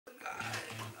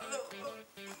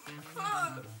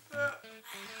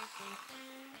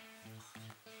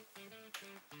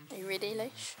ready,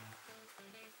 Leash?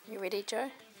 You ready,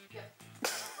 Joe? Yeah.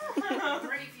 I'm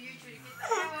ready for you to get the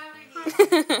hell out of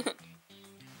here.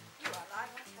 You are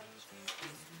live on television.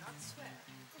 Please do not swear.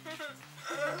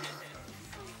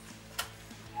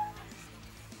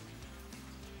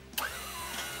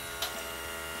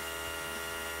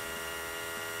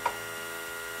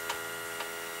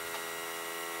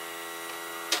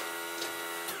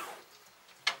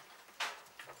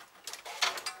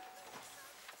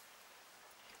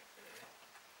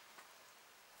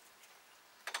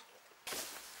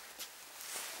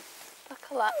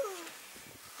 Buckle up.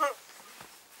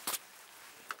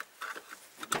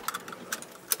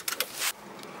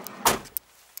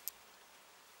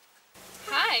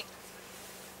 Hi.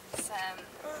 It's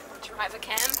driver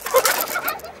cam.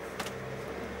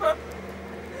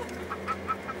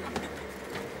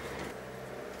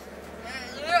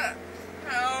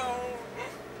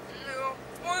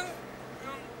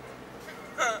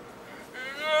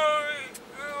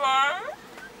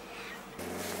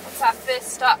 What's our first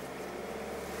stop?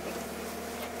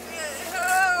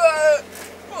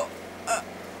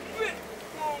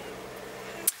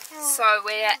 So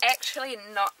we're actually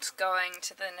not going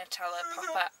to the Nutella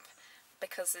pop-up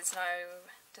because there's no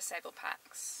disabled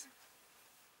parks.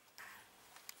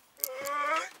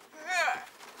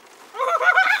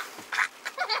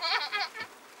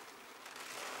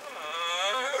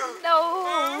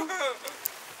 No.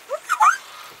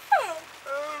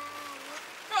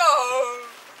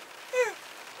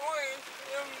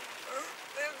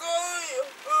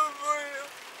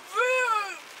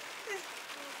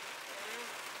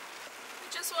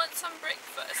 Just want some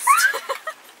breakfast.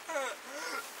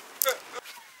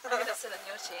 I'm gonna sit in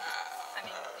your chair. I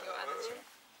mean, your other chair.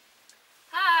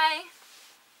 Hi!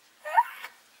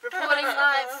 Reporting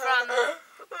live from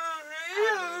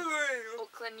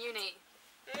Auckland Uni.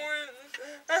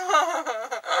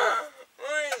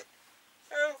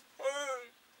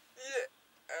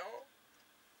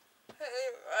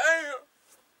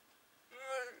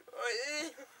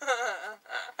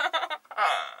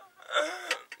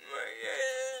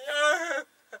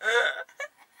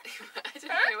 I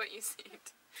didn't hear what you said.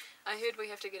 I heard we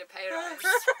have to get a pay rise.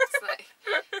 It's like,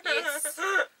 yes,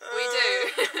 we do.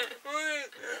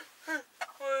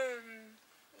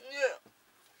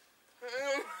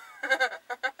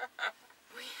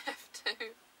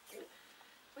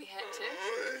 We had to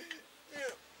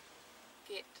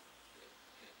get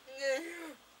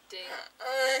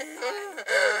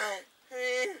D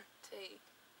T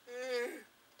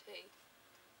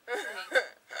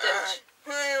ditch.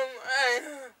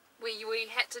 We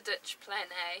had to ditch plan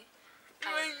A.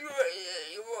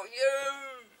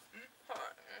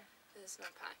 There's no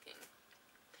parking.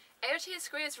 AOT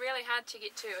Square is really hard to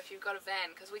get to if you've got a van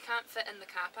because we can't fit in the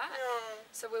car park.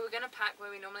 So we were going to park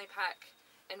where we normally park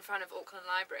in front of Auckland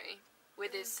Library, where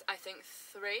there's I think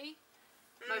 3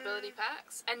 mobility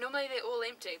parks, and normally they're all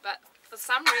empty, but for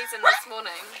some reason this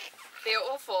morning they're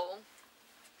all full.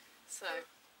 So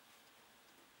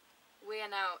we are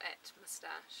now at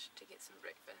Moustache to get some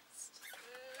breakfast.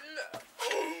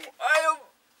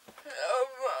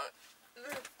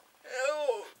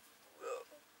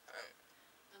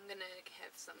 I'm gonna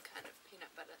have some kind of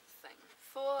peanut butter thing.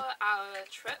 For our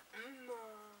trip,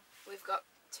 we've got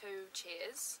 2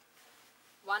 chairs.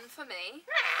 One for me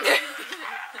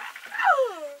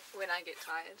when I get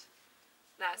tired.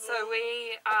 Nah, so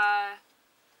we are,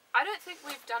 I don't think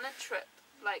we've done a trip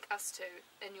like us two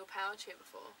in your power chair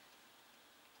before.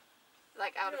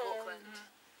 Like out of Auckland.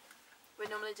 We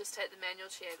normally just take the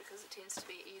manual chair because it tends to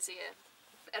be easier.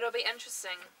 It'll be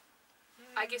interesting.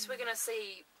 I guess we're going to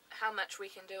see how much we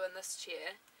can do in this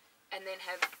chair and then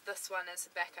have this one as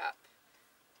a backup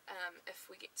if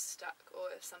we get stuck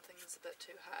or if something is a bit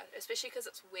too hard. Especially because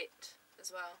it's wet as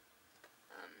well.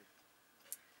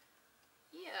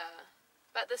 Yeah.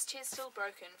 But this chair's still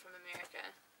broken from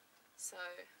America. So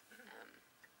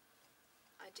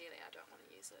ideally I don't want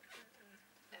to use it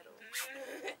at all.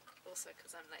 Also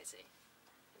because I'm lazy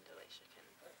and Alicia can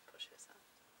push herself.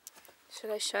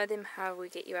 Should I show them how we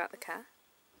get you out the car?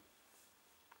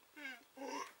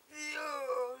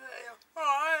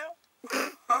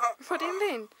 What do you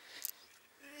mean?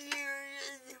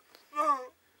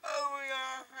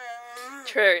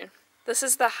 True. This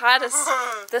is the hardest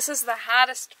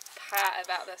part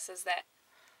about this, is that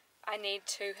I need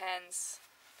 2 hands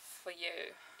for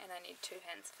you and I need 2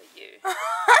 hands for you.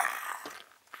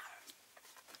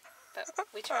 But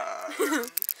we try.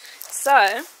 So,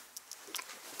 let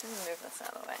me move this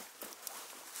out of the way.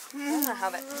 I don't know how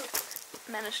that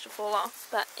managed to fall off,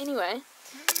 but anyway.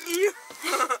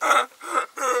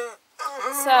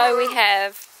 So we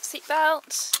have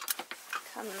seatbelt,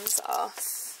 comes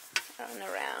off and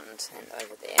around and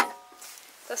over there.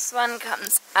 This one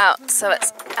comes out, so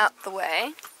it's out the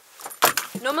way.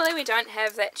 Normally we don't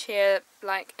have that chair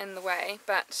like in the way,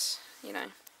 but you know,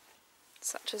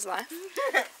 such is life.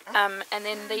 And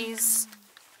then these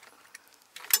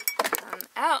come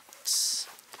out,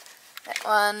 that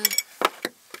one,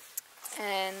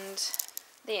 and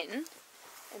then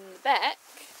in the back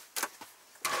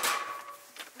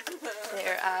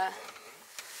there are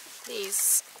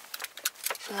these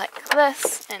like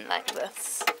this and like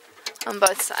this on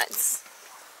both sides.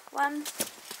 One,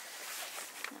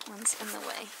 that one's in the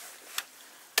way.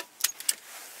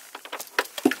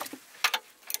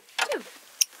 Two.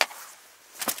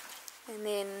 And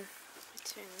then we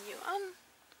turn you on.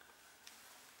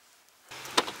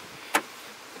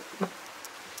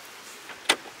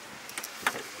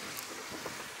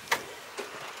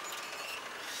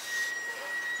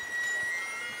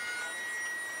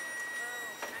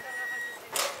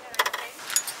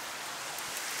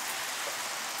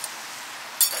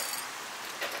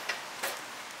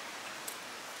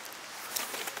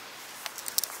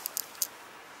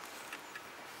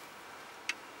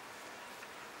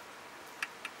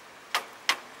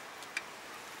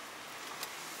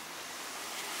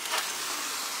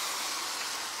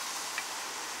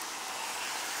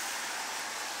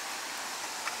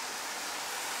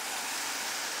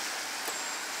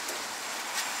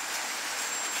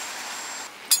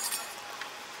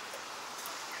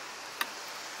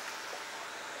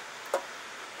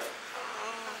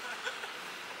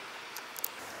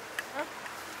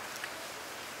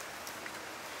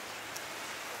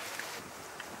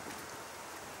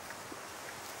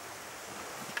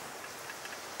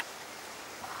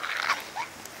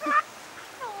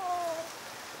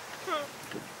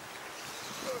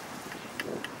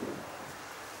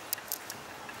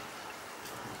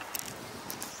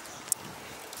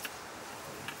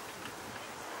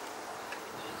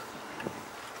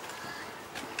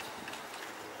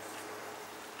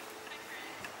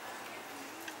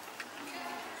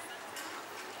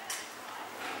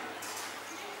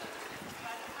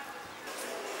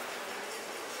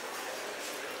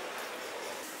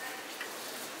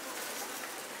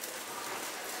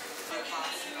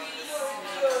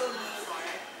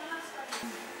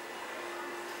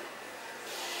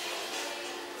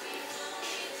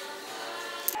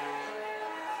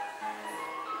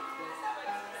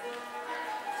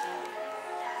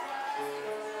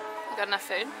 Got enough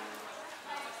food?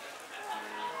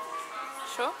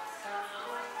 Sure?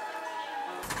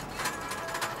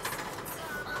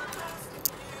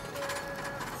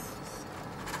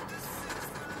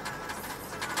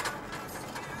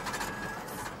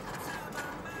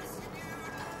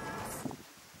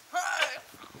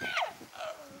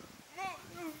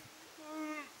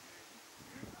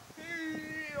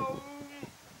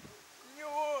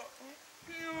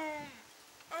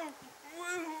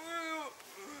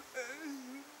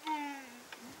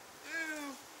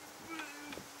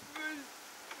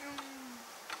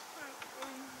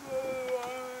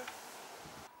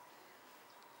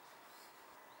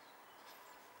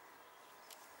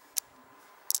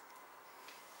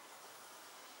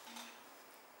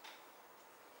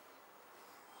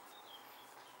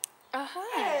 Oh,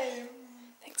 hi. Hey.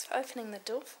 Thanks for opening the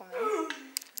door for me.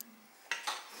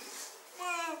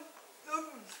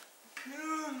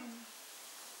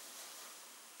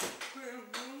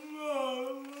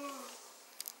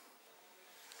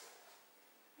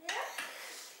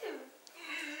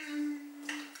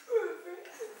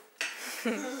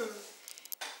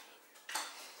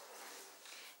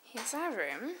 Here's our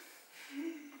room.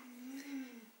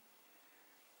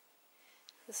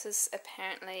 This is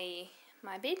apparently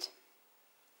my bed.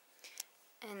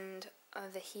 And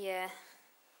over here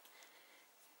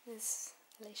is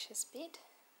Alicia's bed.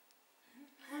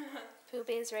 Pooh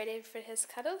Bear's ready for his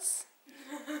cuddles.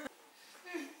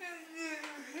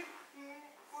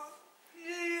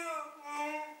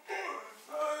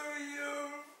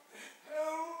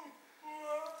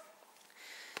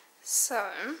 So,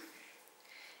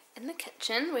 in the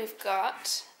kitchen we've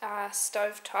got our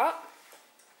stovetop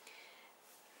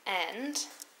and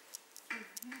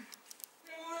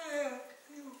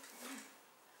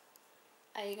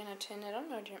are you going to turn it on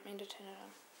or do you want me to turn it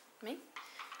on? Me?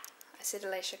 I said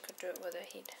Alicia could do it with her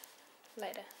head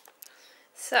later.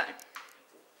 So,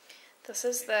 this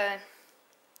is the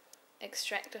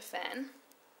extractor fan.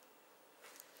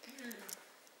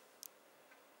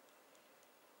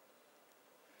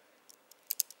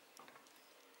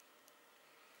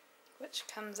 Which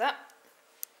comes up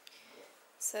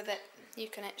so that you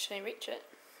can actually reach it,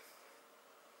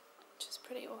 which is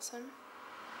pretty awesome.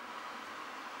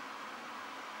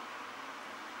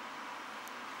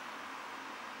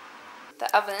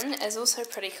 The oven is also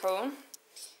pretty cool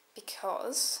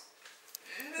because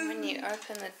when you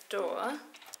open the door,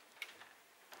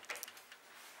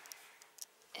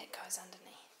 it goes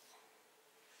underneath.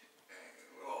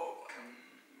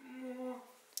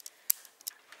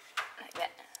 Like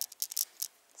that.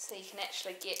 So you can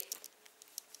actually get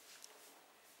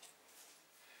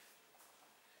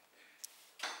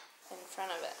in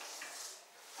front of it.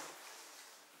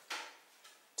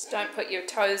 Just don't put your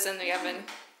toes in the oven.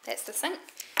 That's the sink.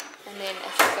 And then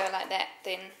if you go like that,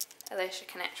 then Alicia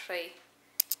can actually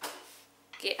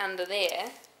get under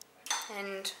there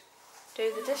and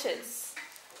do the dishes.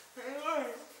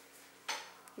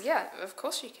 Yeah, of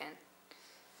course you can.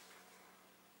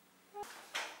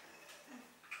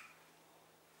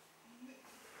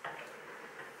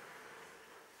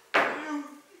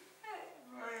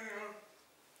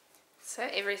 So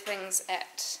everything's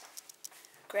at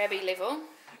grabby level.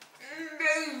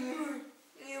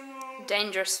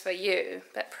 Dangerous for you,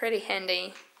 but pretty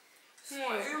handy for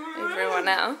everyone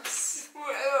else.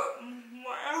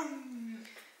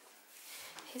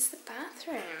 Here's the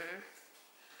bathroom.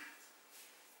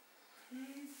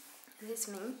 There's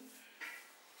me.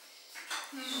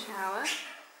 Shower.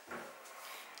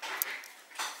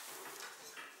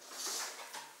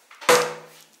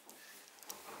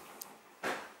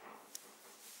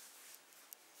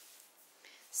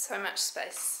 So much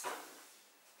space.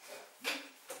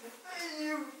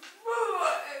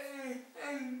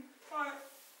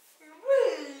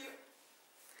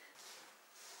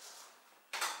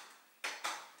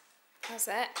 How's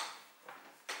that?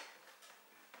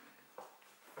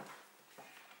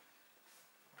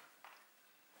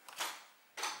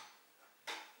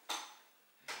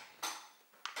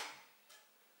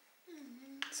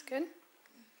 It's good.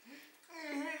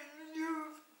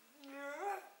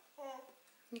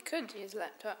 You could use a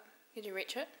laptop. Could you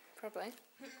reach it? Probably.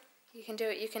 You can do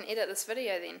it. You can edit this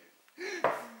video then.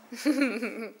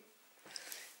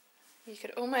 You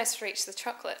could almost reach the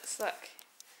chocolates. Look.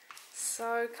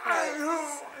 So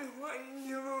close.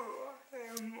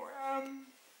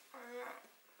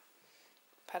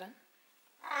 Pardon?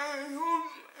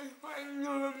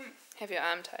 Have your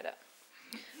arm tied up.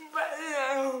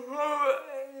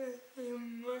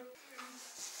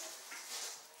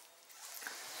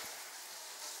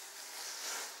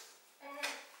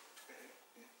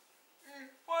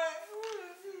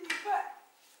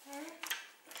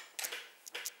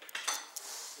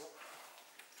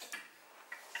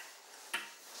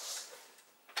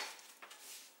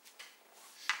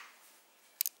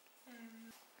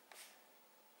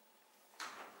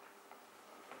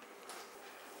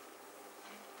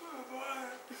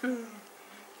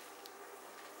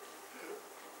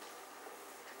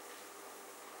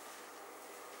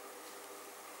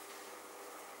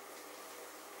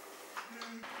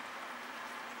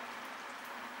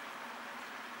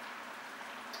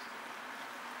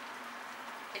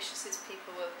 Alicia says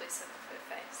people will be sick of her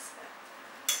face, so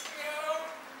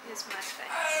here's my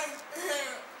face.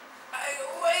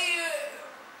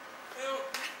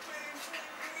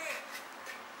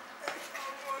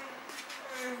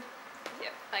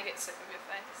 Yep, I get sick of your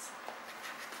face.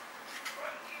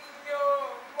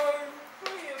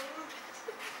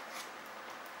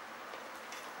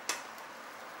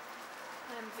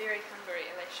 I'm very hungry,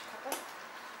 Alicia Papa.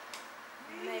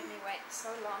 You made me wait so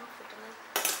long for dinner.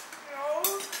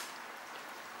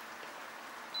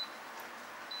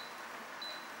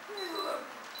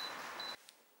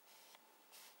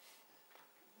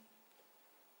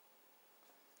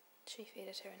 Chief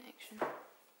editor in action.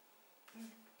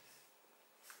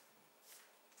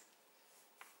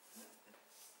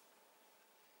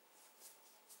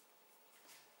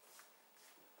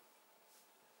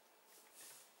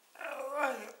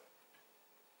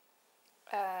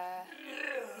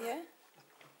 Yeah, I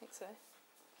think so.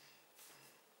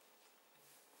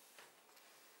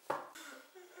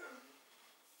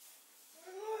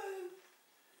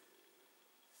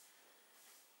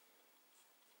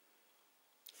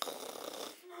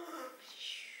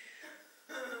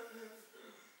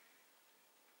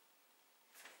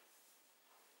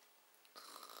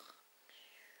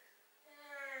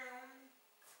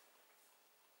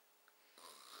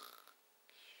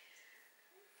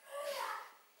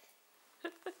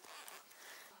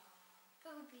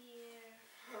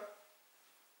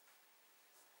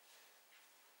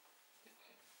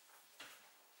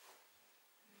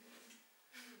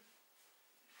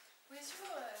 Where's your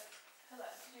pillow?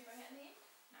 Did you bring it in the end?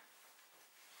 No.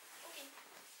 Okay.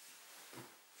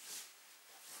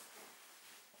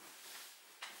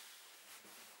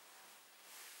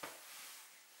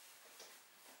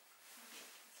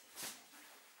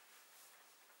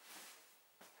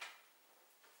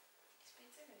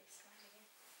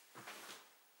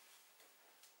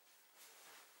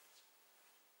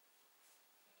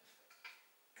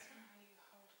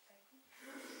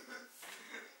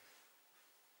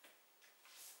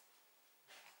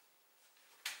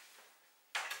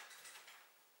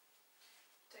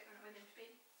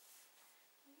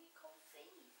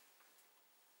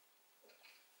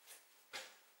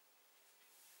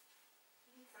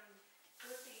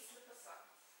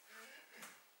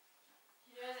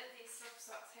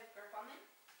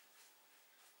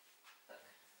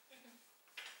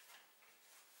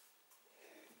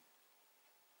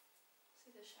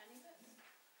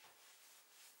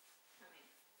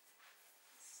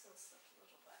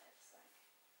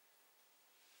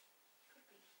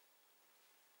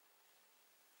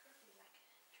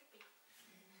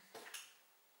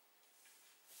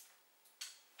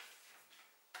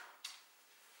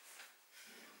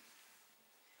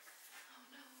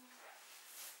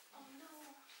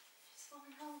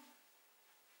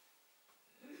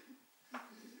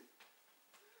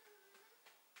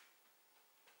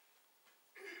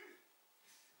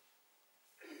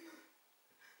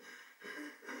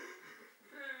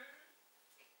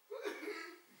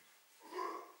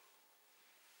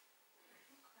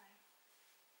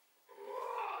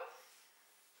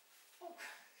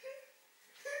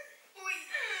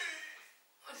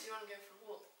 go for a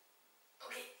walk.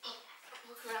 Okay,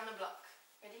 walk around the block.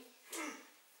 Ready?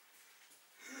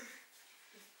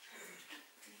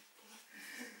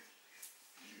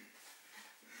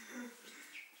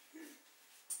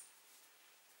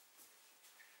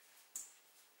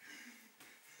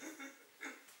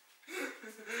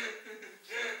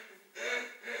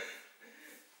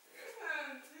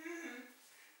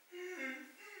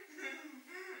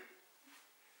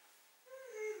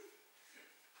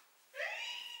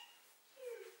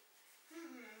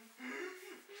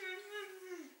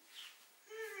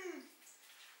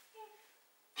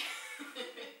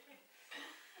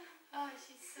 Oh,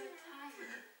 she's so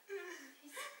tired.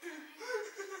 She's so tired.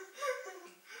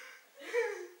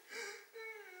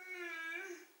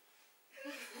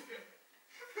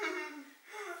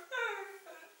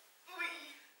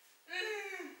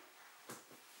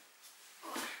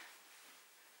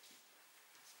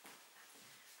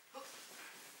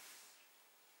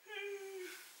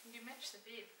 You match the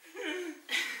bed.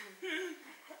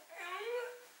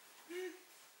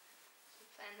 Should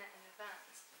plan that in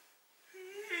advance.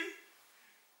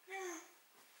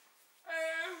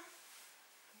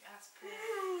 You ask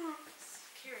Paul.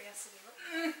 Curiosity.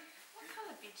 What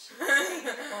colour bed should we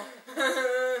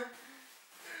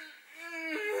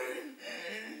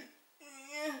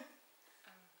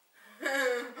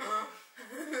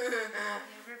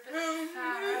You're a bit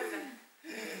far over.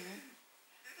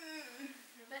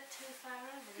 You're a bit too far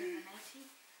over there, matey.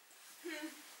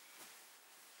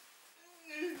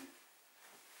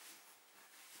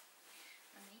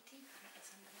 Matey, put this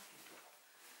underneath.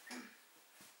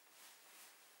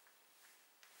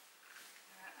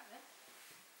 Alright, like that.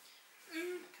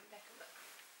 Come back a bit.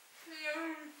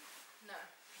 No,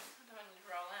 I don't want you to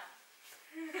roll out.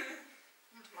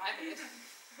 It's my bed.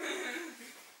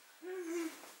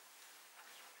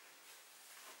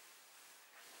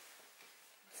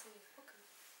 See you cooking.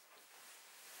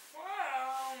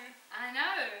 Wow. I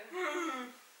know.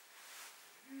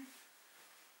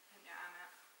 Put your arm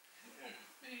out.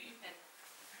 In.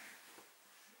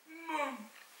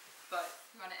 Both.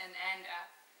 You want it in and out.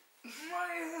 You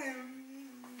want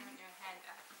your hand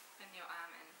up and your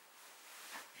arm in.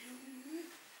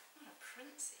 What a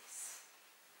princess.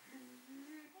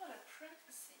 What a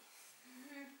princess.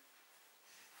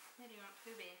 Where do you want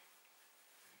Pooh Bear?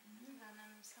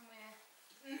 Somewhere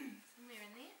in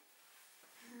there.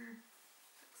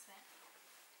 Fix that.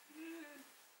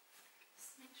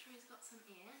 Just make sure he's got some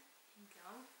air. Here you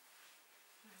go.